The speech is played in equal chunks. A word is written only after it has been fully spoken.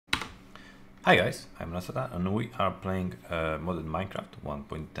Hi guys, I'm neosatan and we are playing modded Minecraft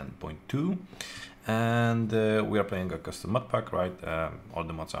 1.10.2 and we are playing a custom mod pack, right? All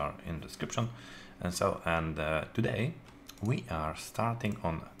the mods are in the description and so, and today we are starting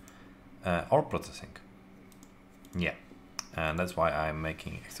on ore processing. Yeah, and that's why I'm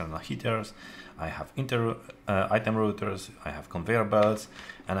making external heaters. I have item routers, I have conveyor belts,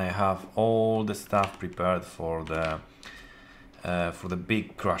 and I have all the stuff prepared for the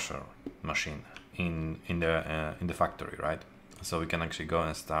big crusher machine in the factory, right? So we can actually go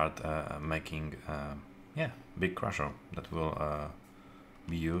and start making big crusher that will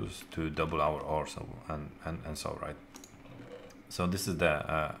be used to double our ore, so and so, right? So this is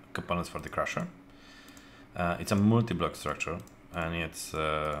the components for the crusher. It's a multi-block structure and it's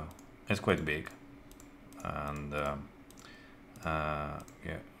quite big, and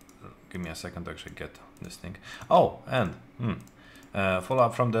yeah, give me a second to actually get this thing. Oh, and follow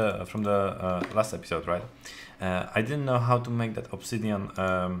up from the last episode, right? I didn't know how to make that obsidian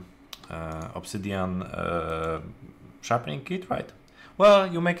sharpening kit, right? Well,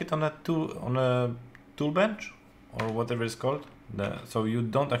 you make it on a tool bench or whatever it's called. So you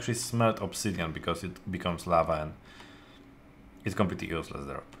don't actually smelt obsidian because it becomes lava and it's completely useless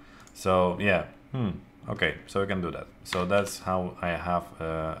there. So yeah, okay, so we can do that. So that's how I have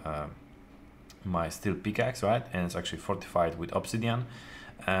my steel pickaxe, right? And it's actually fortified with obsidian,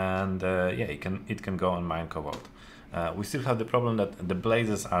 and yeah, it can go and mine cobalt. We still have the problem that the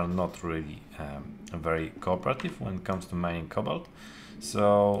blazes are not really very cooperative when it comes to mining cobalt.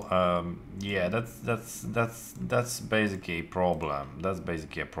 So yeah, that's basically a problem.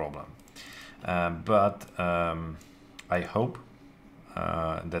 But I hope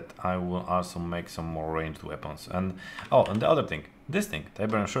that I will also make some more ranged weapons. And oh, and the other thing, this thing,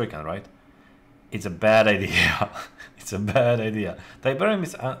 Tiberium Shuriken, right? It's a bad idea. It's a bad idea. Tiberium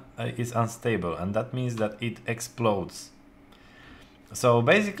is unstable, and that means that it explodes. So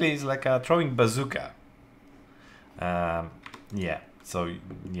basically, it's like a throwing bazooka. Yeah. So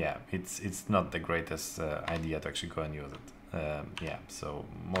yeah, it's not the greatest idea to actually go and use it. Yeah. So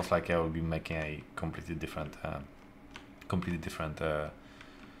most likely I will be making a completely different.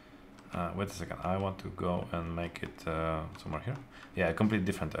 Wait a second. I want to go and make it somewhere here. Yeah, a completely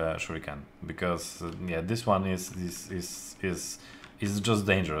different shuriken, because yeah, this one is just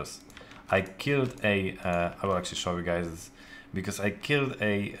dangerous. I killed a. I will actually show you guys, because I killed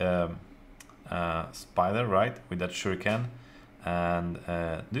a spider, right, with that shuriken. And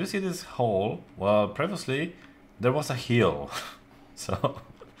do you see this hole? Well, previously there was a hill. So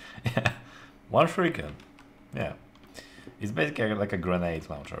yeah, one shuriken. Yeah, it's basically like a grenade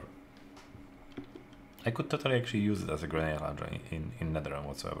launcher. I could totally actually use it as a grenade launcher in Nether and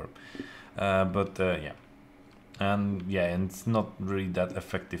whatsoever. But yeah, and it's not really that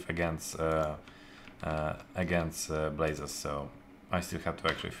effective against blazes. So I still have to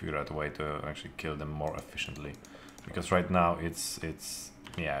actually figure out a way to actually kill them more efficiently, because right now it's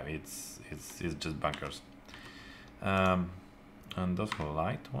just bunkers. And those are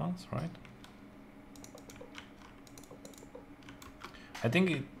light ones, right? I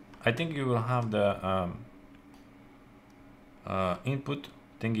think you will have the input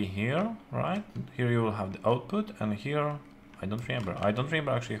thingy here, right? Here you will have the output, and here I don't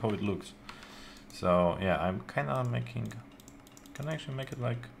remember actually how it looks. So yeah, I'm kind of making. Can I actually make it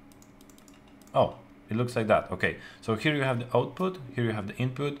like? Oh, it looks like that. Okay, so here you have the output, here you have the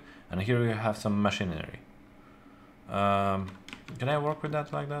input, and here you have some machinery. Can I work with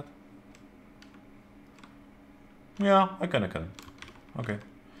that like that? Yeah, I kind of can. Okay.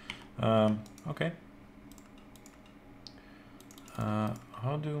 Okay.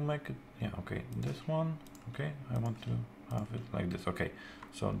 How do you make it? Yeah, okay, this one. Okay, I want to have it like this. Okay,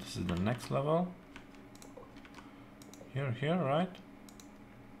 so this is the next level. Here, right?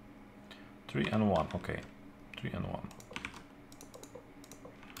 3 and 1. Okay, 3 and 1.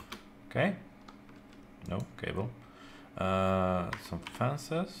 Okay. No cable. Some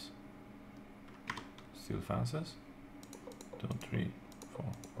fences. Steel fences. 2, 3, 4,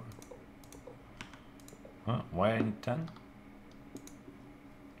 5. Huh? Why I need 10?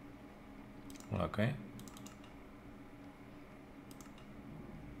 Okay.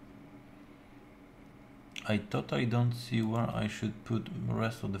 I totally don't see where I should put the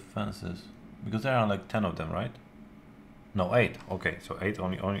rest of the fences, because there are like 10 of them, right? No, 8. Okay, so 8,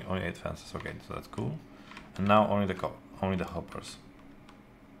 only 8 fences. Okay, so that's cool. And now only the hoppers.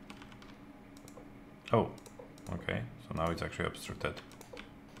 Oh, okay. So now it's actually obstructed.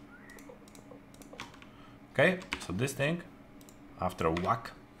 Okay, so this thing, after a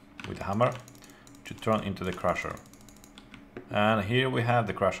whack with a hammer, should turn into the crusher. And here we have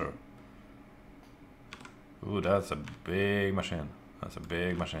the crusher. Ooh, that's a big machine. That's a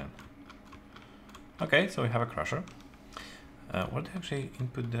big machine. Okay, so we have a crusher. Where do you actually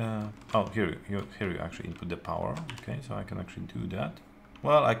input the... Oh, here you actually input the power. Okay, so I can actually do that.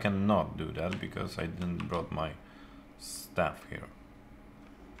 Well, I cannot do that because I didn't brought my staff here.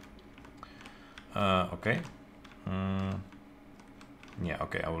 Okay. Yeah,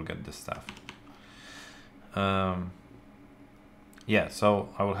 okay, I will get this staff. Yeah, so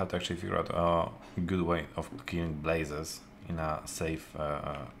I will have to actually figure out a good way of killing blazes in a safe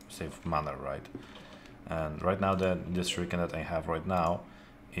manner, right? And right now, this shuriken that I have right now,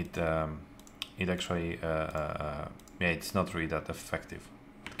 it actually yeah, it's not really that effective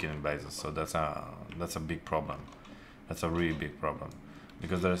at killing blazes. So that's a big problem. That's a really big problem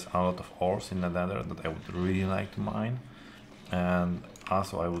because there's a lot of ores in the nether that I would really like to mine, and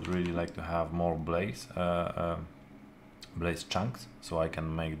also I would really like to have more blaze chunks so I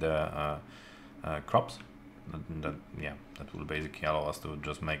can make the crops. That will basically allow us to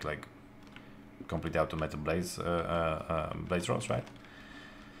just make like completely automated blaze rods, right?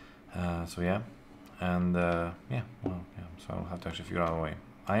 So yeah, and yeah, well, yeah. So I'll have to actually figure out a way.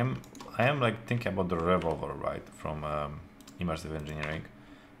 I am like thinking about the revolver, right, from immersive engineering,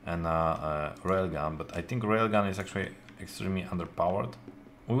 and railgun, but I think railgun is actually extremely underpowered.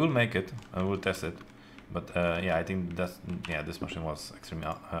 We will make it and we'll test it, but yeah, I think this machine was extremely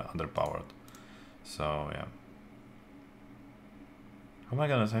underpowered. So yeah. Oh my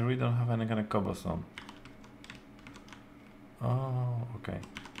goodness, I really don't have any kind of cobblestone. Oh, okay.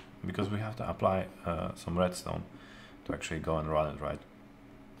 Because we have to apply some redstone to actually go and run it, right?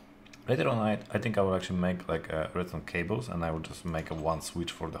 Later on, I think I will actually make like redstone cables, and I will just make a one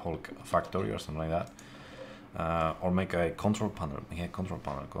switch for the whole factory or something like that. Or make a control panel. Yeah, control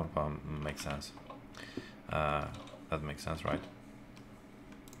panel. Control panel makes sense. That makes sense, right?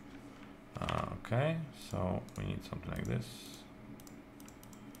 Okay, so we need something like this.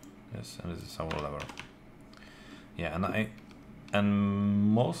 Yes, and this is our lever. Yeah,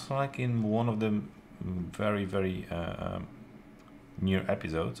 and most likely in one of the very near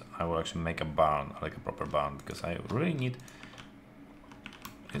episodes, I will actually make a barn, like a proper barn, because I really need...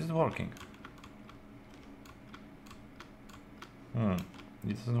 Is it working?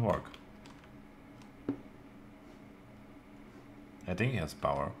 It doesn't work. I think it has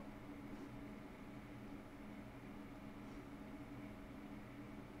power.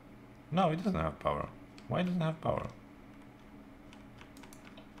 No, it doesn't have power. Why doesn't it have power?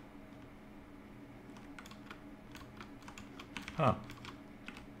 Huh.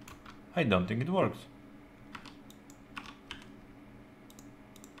 I don't think it works.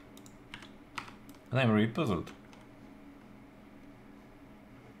 And I'm really puzzled.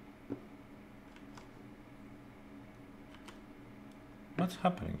 What's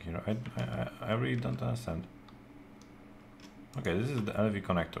happening here? I really don't understand. Okay, this is the LV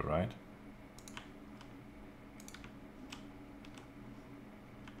connector, right?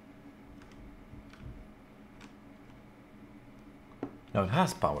 No, it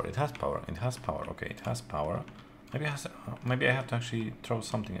has power. It has power. It has power. Okay, it has power. Maybe I have to actually throw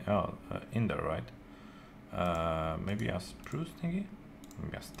something else in there, right? Maybe a spruce thingy.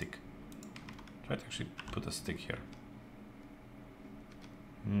 Maybe a stick. Try to actually put a stick here.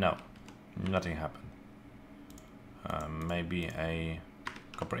 No, nothing happened. Maybe a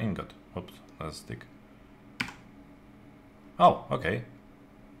copper ingot. Oops, that's a stick. Oh, okay.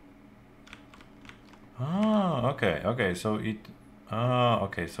 Ah, okay, okay. So it.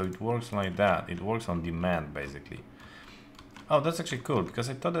 Okay, so it works like that. It works on demand, basically. Oh, that's actually cool, because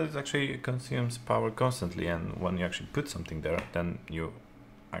I thought that it actually consumes power constantly, and when you actually put something there, then you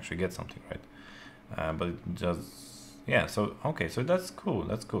actually get something, right? But it just... Yeah, so, okay, so that's cool,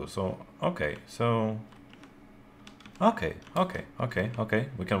 that's cool. So, okay, so... Okay,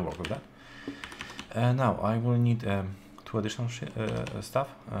 we can work with that. Now, I will need 2 additional stuff.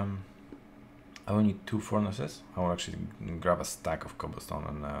 I will need 2 furnaces. I will actually grab a stack of cobblestone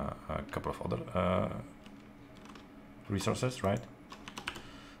and a couple of other resources, right?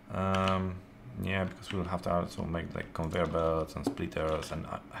 Yeah, because we'll have to also make like conveyor belts and splitters, and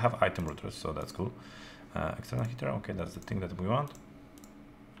have item routers, so that's cool. External heater, okay, that's the thing that we want.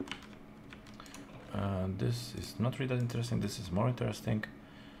 This is not really that interesting, this is more interesting.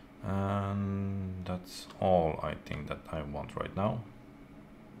 And that's all I think that I want right now.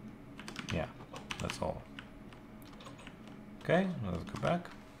 Yeah, that's all. Okay, let's go back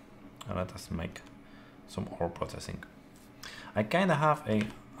and let us make some ore processing. I kind of have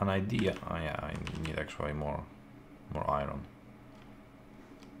an idea. Oh yeah, I need actually more iron.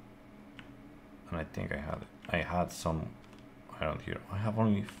 And I think I had some iron here. I have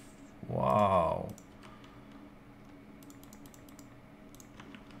only... Wow.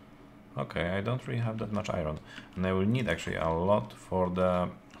 Okay, I don't really have that much iron, and I will need actually a lot for the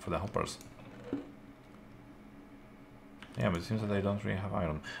hoppers. Yeah, but it seems that I don't really have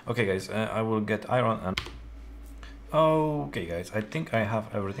iron. Okay, guys, I will get iron and. Okay, guys, I think I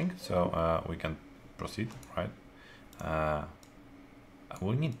have everything, so we can proceed, right? I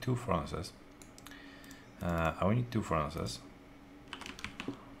will need 2 furnaces. I will need 2 furnaces,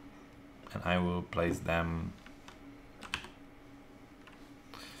 and I will place them.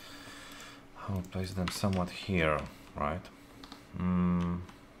 I will place them somewhat here, right?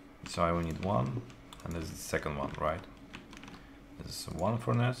 So I will need 1, and this is the second one, right? This is 1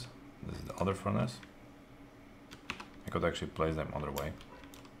 furnace. This is the other furnace. I could actually place them other way.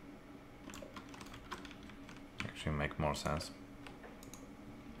 Actually, make more sense.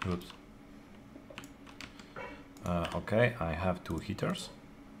 Oops. Okay, I have 2 heaters,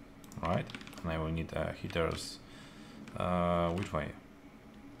 right? And I will need heaters. Which way?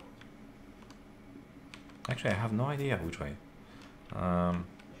 Actually, I have no idea which way. I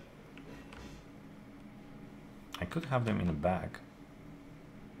could have them in the back.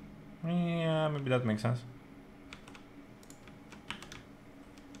 Yeah, maybe that makes sense.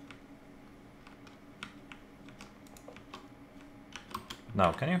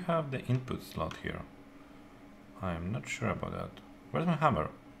 Now, can you have the input slot here? I'm not sure about that. Where's my hammer?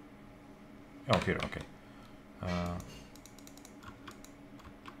 Oh, here, okay. I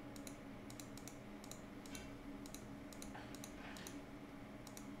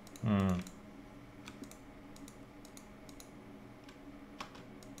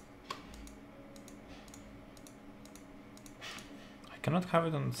cannot have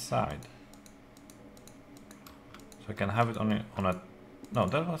it on the side. So I can have it only on a... No,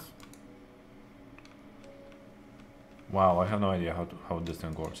 that was... Wow, I have no idea how this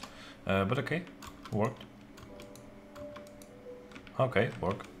thing works. But okay, worked. Okay,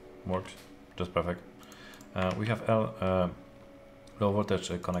 works, just perfect. We have low voltage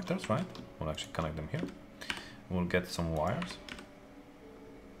connectors, right? We'll actually connect them here. We'll get some wires.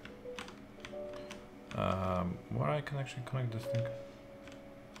 Where I can actually connect this thing?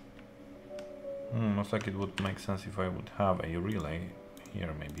 Most like it would make sense if I would have a relay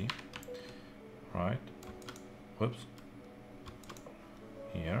here, maybe. Right. Whoops.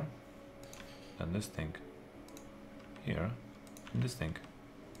 Here. Then this thing. Here. And this thing.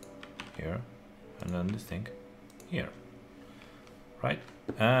 Here. And then this thing. Here. Right.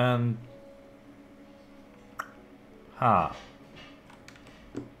 And...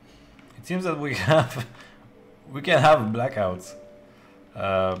 It seems that we have... we can have blackouts.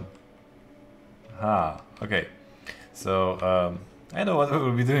 Okay. So, I know what we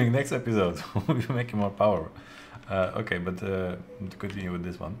will be doing next episode. We'll be making more power. Okay, but to continue with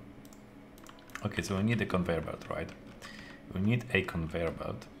this one. Okay, so we need a conveyor belt, right? We need a conveyor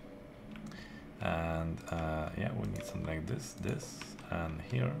belt. And yeah, we need something like this, and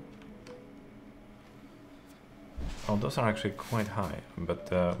here. Oh, those are actually quite high, but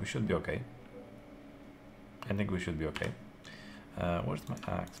we should be okay. I think we should be okay. Where's my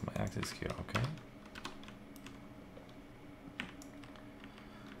axe? My axe is here, okay.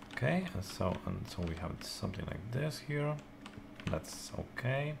 Okay, and so we have something like this here. That's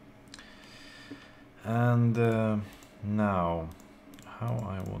okay. And now, how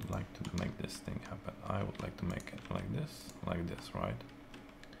I would like to make this thing happen? I would like to make it like this, right?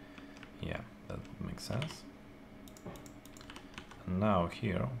 Yeah, that would make sense. And now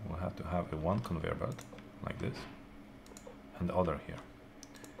here we'll have to have a 1 conveyor belt like this, and the other here,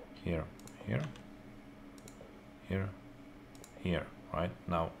 here. Right,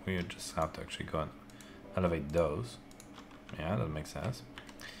 now we just have to actually go and elevate those. Yeah, that makes sense.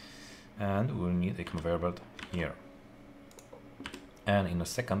 And we'll need a conveyor belt here. And in a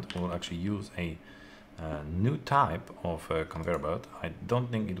second we'll actually use a new type of conveyor belt. I don't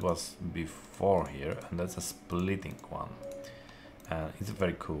think it was before here, and that's a splitting one. It's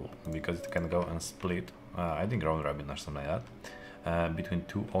very cool because it can go and split, I think round robin or something like that, between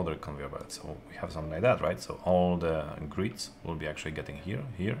 2 other conveyor belts. So we have something like that, right? So all the grids will be actually getting here,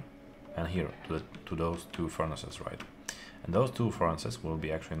 and here to those 2 furnaces, right? And those 2 furnaces will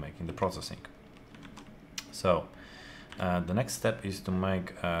be actually making the processing. So the next step is to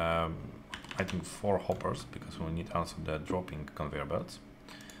make, I think, 4 hoppers, because we'll need also the dropping conveyor belts.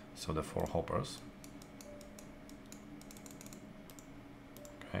 So the 4 hoppers.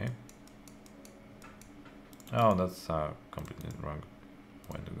 Okay. Oh, that's completely wrong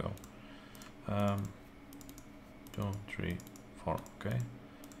way to go. 2, 3, 4. Okay.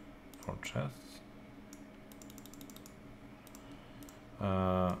 4 chests.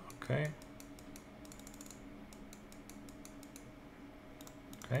 Okay.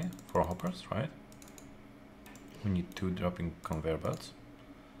 Okay. 4 hoppers, right? We need 2 dropping conveyor belts.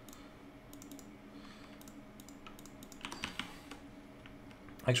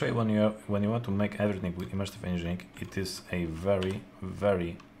 Actually, when you want to make everything with immersive engineering, it is a very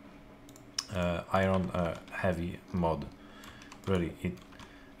iron heavy mod. Really,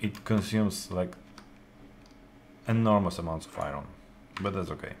 it consumes like enormous amounts of iron, but that's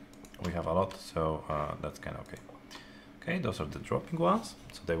okay. We have a lot, so that's kind of okay. Okay, those are the dropping ones,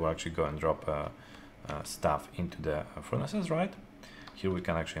 so they will actually go and drop stuff into the furnaces, right? Here we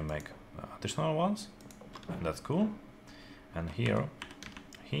can actually make additional ones, and that's cool. And here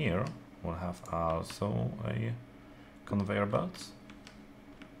we'll have also a conveyor belts.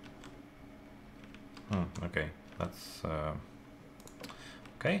 Okay, that's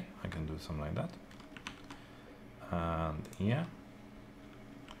okay. I can do something like that. And yeah,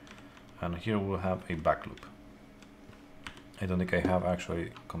 and here we'll have a back loop. I don't think I have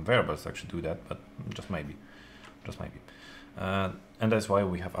actually conveyor belts to actually do that, but just maybe, and that's why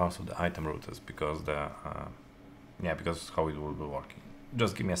we have also the item routers, because because how it will be working.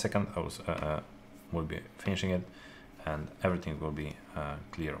 Just give me a second. I will be finishing it, and everything will be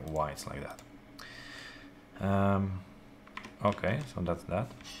clear why it's like that. Okay, so that's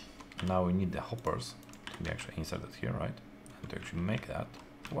that. Now we need the hoppers to be actually inserted here, right? And to actually make that,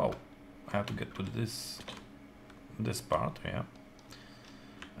 wow, I have to get to this part, yeah,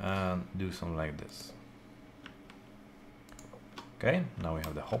 and do something like this. Okay, now we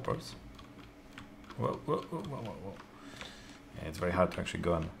have the hoppers. Whoa. Yeah, it's very hard to actually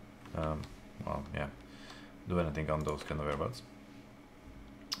go and do anything on those kind of airboats.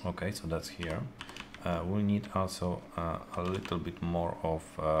 Okay, so that's here. We'll need also a little bit more of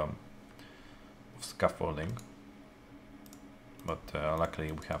scaffolding, but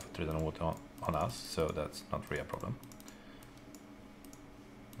luckily we have treated wood on us, so that's not really a problem.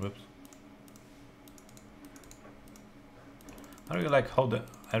 Whoops. I really like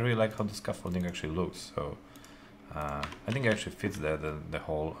how the scaffolding actually looks. So I think it actually fits the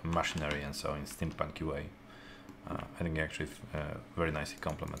whole machinery and so in steampunky way. I think it actually very nicely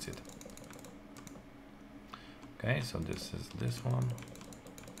complements it. Okay, so this is this one.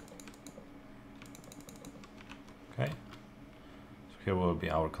 Okay, so here will be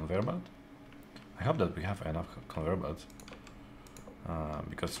our conveyor belt. I hope that we have enough conveyor belts,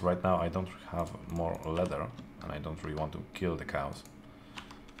 because right now I don't have more leather, and I don't really want to kill the cows,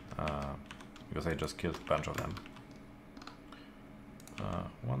 because I just killed a bunch of them.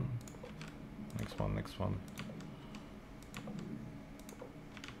 One, next one, next one,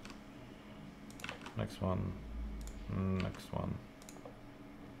 next one, next one,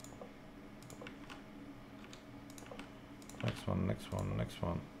 next one, next one, next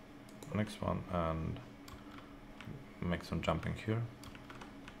one, next one, and make some jumping here.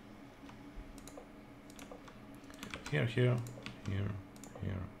 Here, here, here,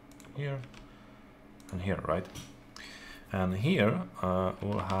 here, here, and here, right? And here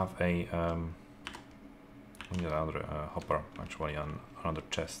we'll have a another hopper, actually, on another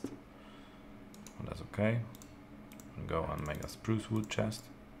chest. And that's okay. We'll go and make a spruce wood chest,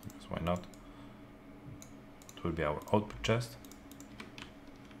 because why not? It will be our output chest.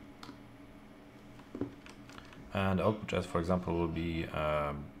 And the output chest, for example, will be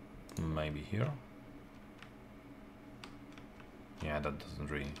maybe here. Yeah, that doesn't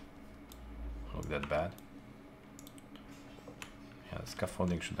really look that bad. Yeah, the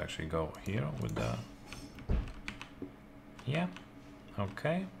scaffolding should actually go here with the... Yeah,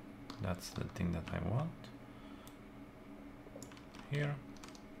 okay. That's the thing that I want. Here.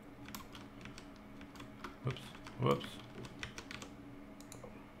 Whoops, whoops.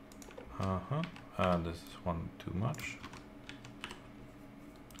 This is one too much.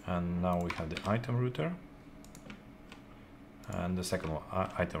 And now we have the item router. And the second one,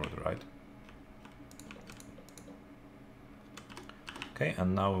 item router, right? Okay,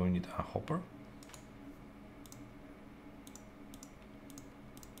 and now we need a hopper.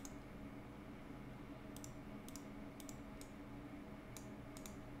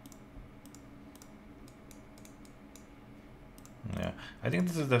 Yeah, I think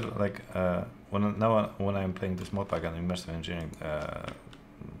this is the when I'm playing this mod pack and immersive engineering,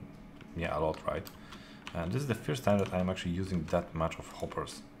 yeah, a lot, right? And this is the first time that I'm actually using that much of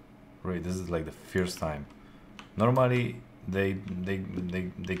hoppers. Really, this is like the first time. Normally, they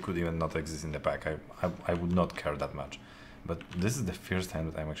could even not exist in the pack. I would not care that much, but this is the first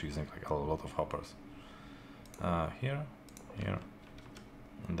time that I'm actually using like a lot of hoppers. Here, here,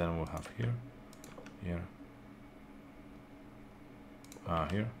 and then we'll have here, here,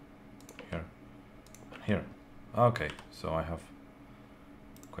 here, here, here. Okay, so I have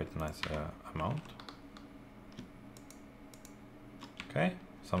quite a nice amount. Okay,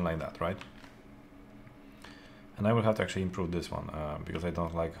 something like that, right? And I will have to actually improve this one because I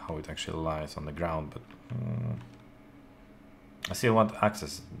don't like how it actually lies on the ground, but I still want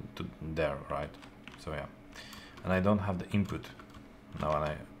access to there, right? So yeah, and I don't have the input now.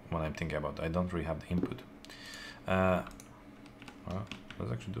 When I'm thinking about it, I don't really have the input. Does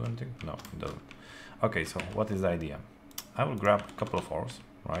it actually do anything? No, it doesn't. Okay, so what is the idea? I will grab a couple of ores,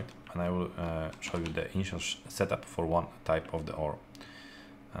 right? And I will show you the initial setup for one type of the ore.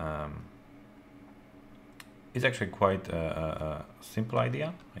 It's actually quite a simple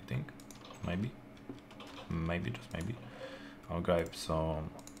idea, I think. Maybe, just maybe. I'll grab some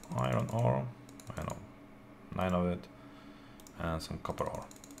iron ore, I know, 9 of it, and some copper ore.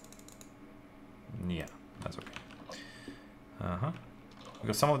 Yeah, that's okay.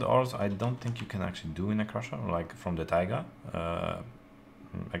 Because some of the ores I don't think you can actually do in a crusher, like from the taiga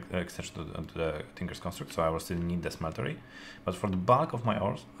extension to the Tinker's Construct, so I will still need the smeltery. But for the bulk of my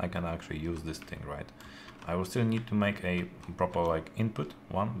ores, I can actually use this thing, right? I will still need to make a proper like input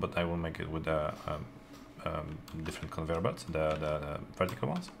one, but I will make it with the different conveyor belts, the vertical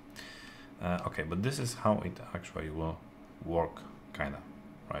ones. Okay, but this is how it actually will work, kinda,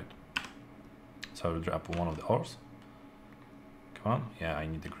 right? So I will drop one of the ores. Come on, yeah, I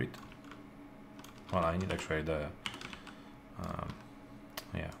need the grid. Well, I need actually the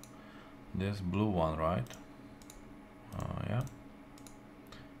yeah, this blue one, right?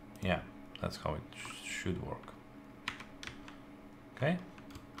 Yeah, that's how it should work. Okay.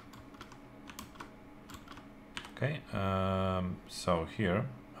 Okay, so here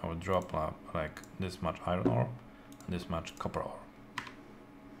I will drop like this much iron ore and this much copper ore.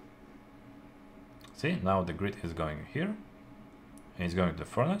 See, now the grid is going here, and it's going to the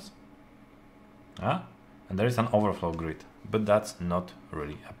furnace. And there is an overflow grid, but that's not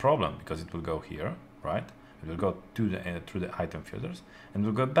really a problem because it will go here, right? It will go to the through the item filters and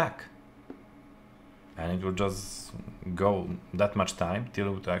will go back, and it will just go that much time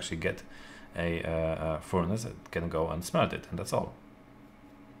till to actually get a furnace that can go and smelt it, and that's all.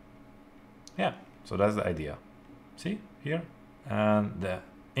 Yeah, so that's the idea. See here, and the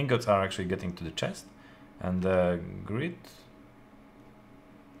ingots are actually getting to the chest, and the grid.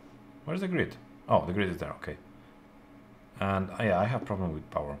 Where's the grid? Oh, the grid is there. Okay. And yeah, I have problem with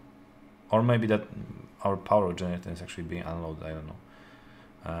power, or maybe that our power generator is actually being unloaded. I don't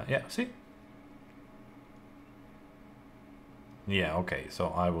know. Yeah, see. Yeah, okay, so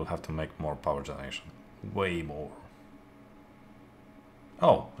I will have to make more power generation. Way more.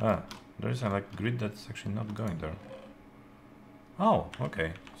 Oh, there is a like grid that's actually not going there. Oh,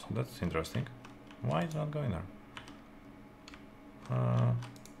 okay, so that's interesting. Why is it not going there?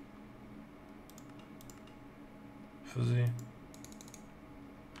 Fuzzy.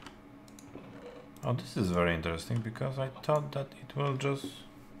 Oh, this is very interesting because I thought that it will just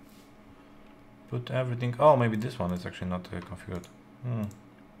put everything. Oh, maybe this one is actually not configured.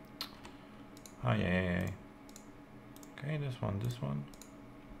 Yeah. Okay, this one.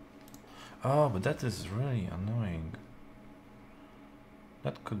 Oh, but that is really annoying.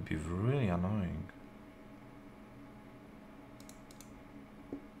 That could be really annoying.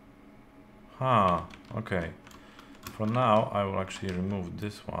 Okay. For now, I will actually remove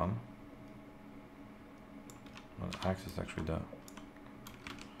this one. Access actually the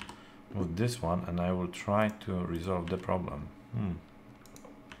with this one, and I will try to resolve the problem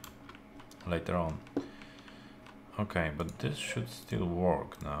later on. Okay, but this should still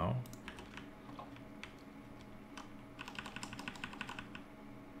work now.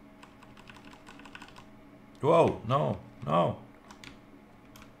 Whoa, no.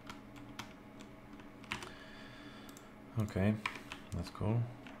 Okay, that's cool.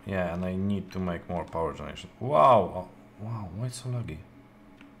 Yeah, and I need to make more power generation. Wow, wow, why it's so laggy?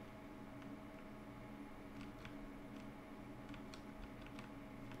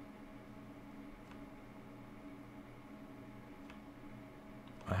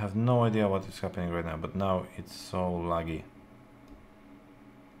 I have no idea what is happening right now, but now it's so laggy.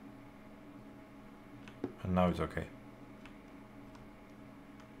 And now it's okay.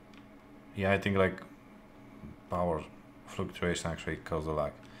 Yeah, I think like power fluctuation actually caused a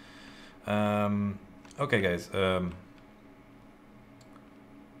lag. Okay, guys. I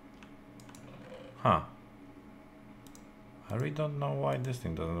really don't know why this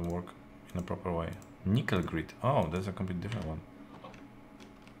thing doesn't work in a proper way. Nickel grid. Oh, that's a completely different one.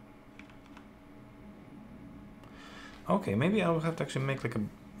 Okay, maybe I will have to actually make like a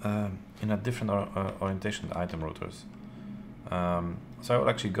in a different orientation the item routers. So I will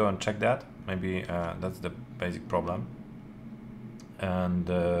actually go and check that. Maybe that's the basic problem. and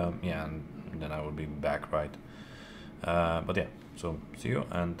yeah, and then I will be back, right? But yeah, so see you,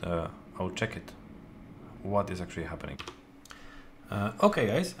 and I'll check it. What is actually happening? Okay,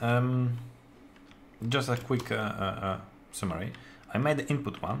 guys. Just a quick summary. I made the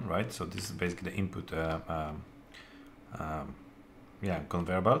input one, right? So this is basically the input, yeah,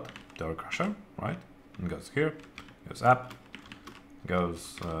 conveyor belt to our crusher, right? It goes here, goes up,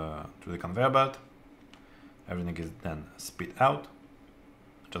 goes to the conveyor belt. Everything is then spit out,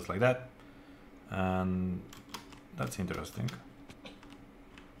 just like that, and that's interesting.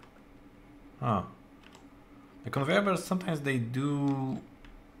 Huh. The conveyor belts sometimes they do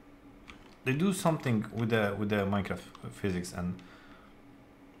something with the Minecraft physics, and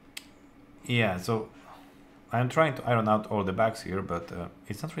yeah, so I'm trying to iron out all the bugs here, but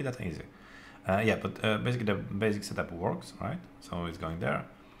it's not really that easy. Yeah, but basically the basic setup works, right? So it's going there.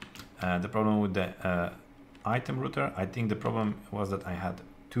 The problem with the item router, I think the problem was that I had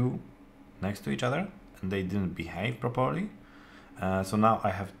two next to each other and they didn't behave properly. So now I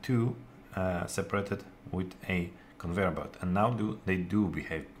have two separated with a conveyor belt, and now they do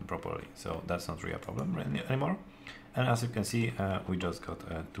behave properly. So that's not really a problem anymore. And as you can see, we just got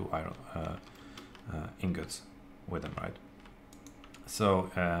two iron ingots with them, right? So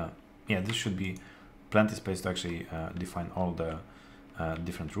yeah, this should be plenty space to actually define all the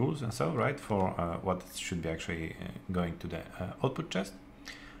different rules and so, right, for what should be actually going to the output chest.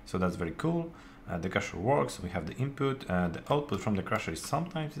 So that's very cool. The crusher works. We have the input. The output from the crusher is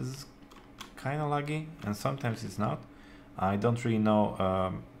sometimes is kind of laggy and sometimes it's not. I don't really know.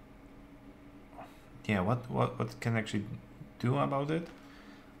 Yeah, what can I actually do about it?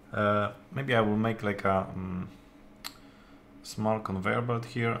 Maybe I will make like a small conveyor belt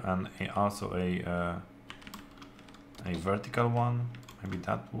here and also a vertical one. Maybe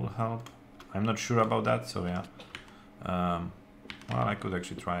that will help. I'm not sure about that, so yeah. Well, I could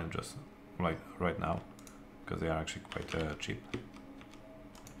actually try it just like right now, because they are actually quite cheap.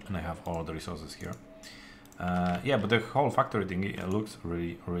 And I have all the resources here. Yeah, but the whole factory thing looks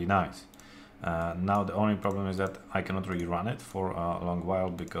really nice. Now the only problem is that I cannot really run it for a long while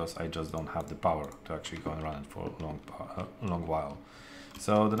because I just don't have the power to actually go and run it for a long while.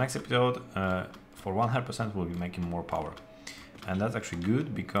 So the next episode, for 100%, we'll be making more power. And that's actually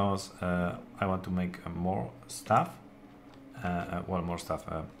good because I want to make more stuff. Well, more stuff,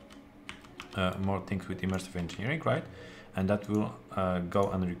 more things with immersive engineering, right? And that will go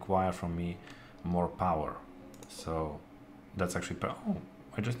and require from me more power. So that's actually, oh,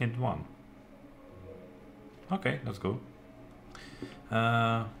 I just need one. Okay, that's cool.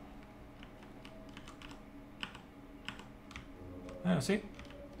 Yeah, see?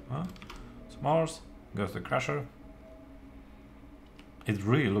 S'mores, goes to the crusher. It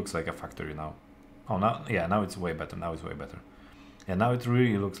really looks like a factory now. Oh, now, yeah, now it's way better. Now it's way better. Yeah, now it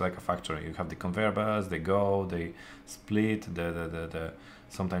really looks like a factory. You have the conveyor belts, they go, they split,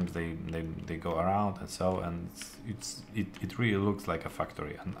 sometimes they go around and so, and it really looks like a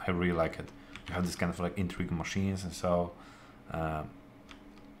factory, and I really like it. You have this kind of like intrigue machines and so.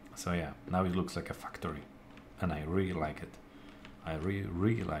 So yeah, now it looks like a factory, and I really like it. I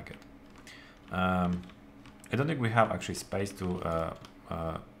really like it. I don't think we have actually space to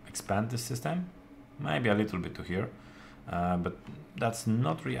expand this system. Maybe a little bit to here, but that's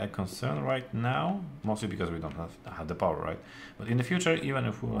not really a concern right now, mostly because we don't have the power, right? But in the future, even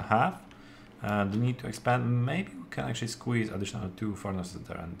if we will have the need to expand, maybe we can actually squeeze additional 2 furnaces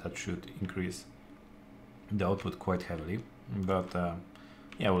there, and that should increase the output quite heavily. But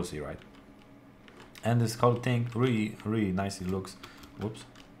yeah, we'll see, right? And this whole thing really nicely looks. Whoops,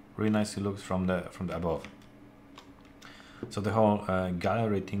 really nicely looks from the above. So the whole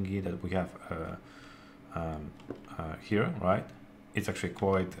gallery thingy that we have here, right? It's actually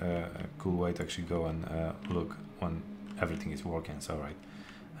quite a cool way to actually go and look when everything is working. So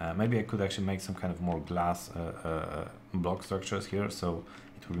right, maybe I could actually make some kind of more glass block structures here, so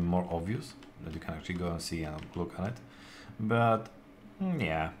it will be more obvious that you can actually go and see and look on it. But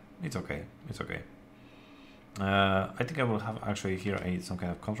yeah, it's okay. It's okay. I think I will have actually here some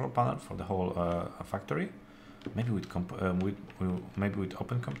kind of control panel for the whole factory. Maybe with maybe with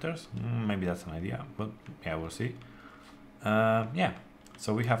open computers. Maybe that's an idea, but yeah, we'll see. Yeah,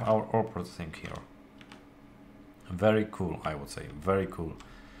 so we have our ore processing here. Very cool, I would say, very cool.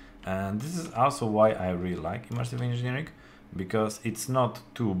 And this is also why I really like immersive engineering, because it's not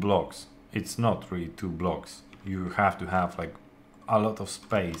 2 blocks. It's not really 2 blocks. You have to have like a lot of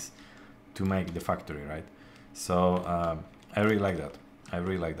space to make the factory, right? So I really like that. I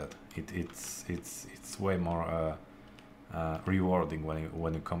really like that. It's way more rewarding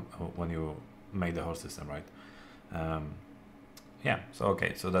when you make the whole system, right? yeah, so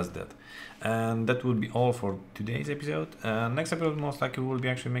okay, so that's that. And that will be all for today's episode. Next episode most likely will be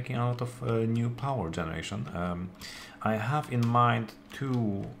actually making a lot of new power generation. I have in mind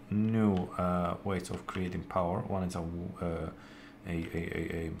two new ways of creating power. One is a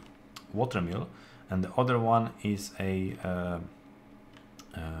water mill, and the other one is a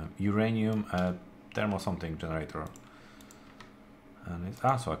uranium thermo something generator. And it's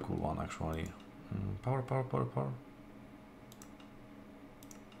also a cool one actually. Power.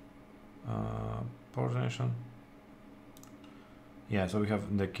 Power generation. Yeah, so we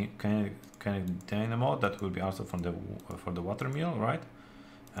have the kinetic dynamo that will be also from the for the water mill, right?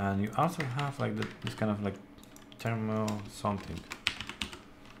 And you also have like this kind of like thermal something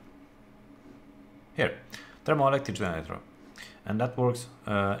here, thermoelectric generator, and that works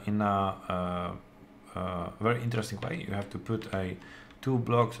in a very interesting way. You have to put two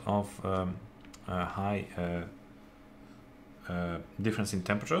blocks of high difference in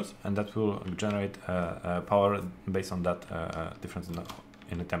temperatures, and that will generate power based on that difference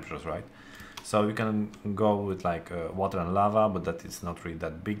in the temperatures, right? So you can go with like water and lava, but that is not really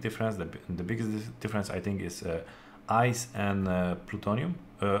that big difference. The biggest difference I think is ice and plutonium,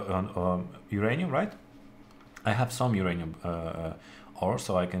 uranium, right? I have some uranium ore,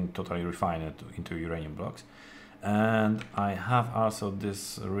 so I can totally refine it into uranium blocks. And I have also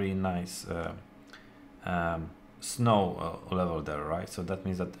this really nice snow level there, right? So that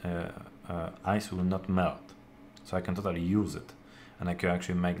means that ice will not melt, so I can totally use it, and I can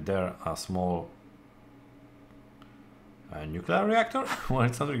actually make there a small nuclear reactor. Well,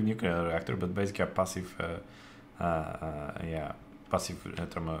 it's not really a nuclear reactor, but basically a passive passive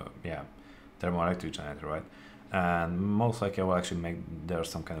thermoelectric generator, right? And most likely I will actually make there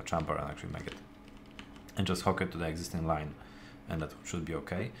some kind of chamber and actually make it and just hook it to the existing line, and that should be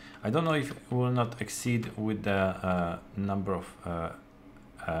okay. I don't know if it will not exceed with the number of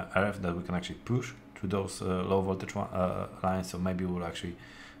RF that we can actually push to those low voltage lines, so maybe we'll actually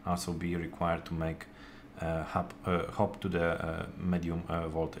also be required to make hop to the medium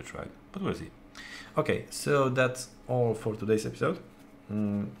voltage, right? But we'll see. Okay, so that's all for today's episode.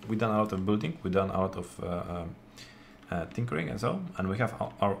 We've done a lot of building, we've done a lot of tinkering and so, and we have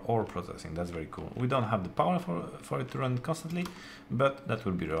our ore processing. That's very cool. We don't have the power for it to run constantly, but that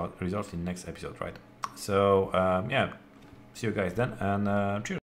will be resolved in next episode, right? So yeah, see you guys then, and cheers.